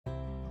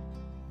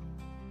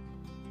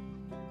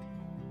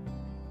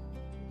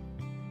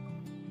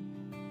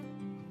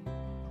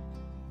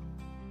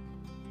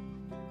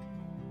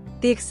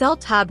The Excel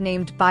tab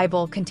named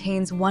Bible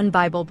contains one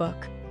Bible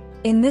book.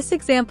 In this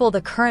example,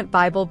 the current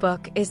Bible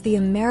book is the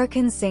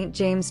American St.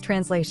 James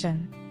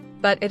translation.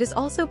 But it is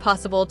also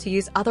possible to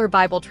use other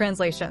Bible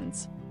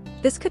translations.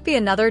 This could be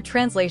another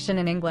translation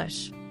in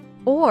English.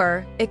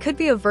 Or it could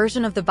be a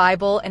version of the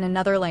Bible in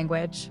another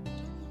language.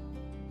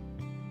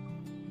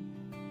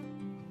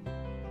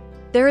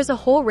 There is a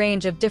whole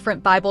range of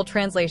different Bible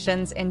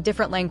translations in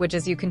different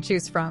languages you can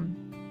choose from.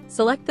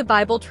 Select the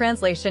Bible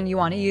translation you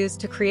want to use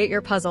to create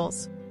your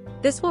puzzles.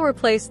 This will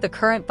replace the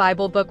current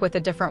Bible book with a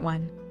different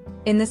one.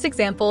 In this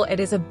example, it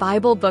is a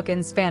Bible book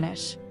in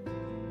Spanish.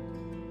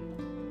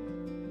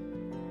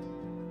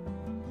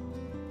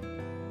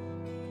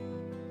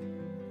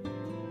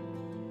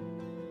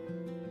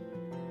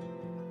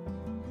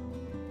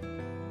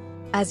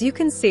 As you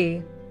can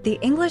see, the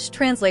English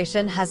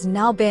translation has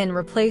now been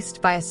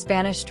replaced by a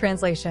Spanish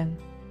translation.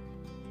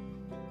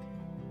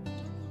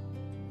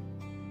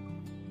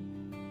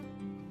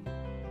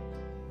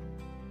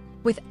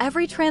 With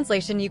every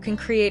translation, you can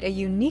create a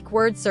unique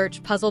word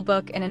search puzzle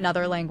book in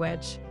another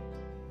language.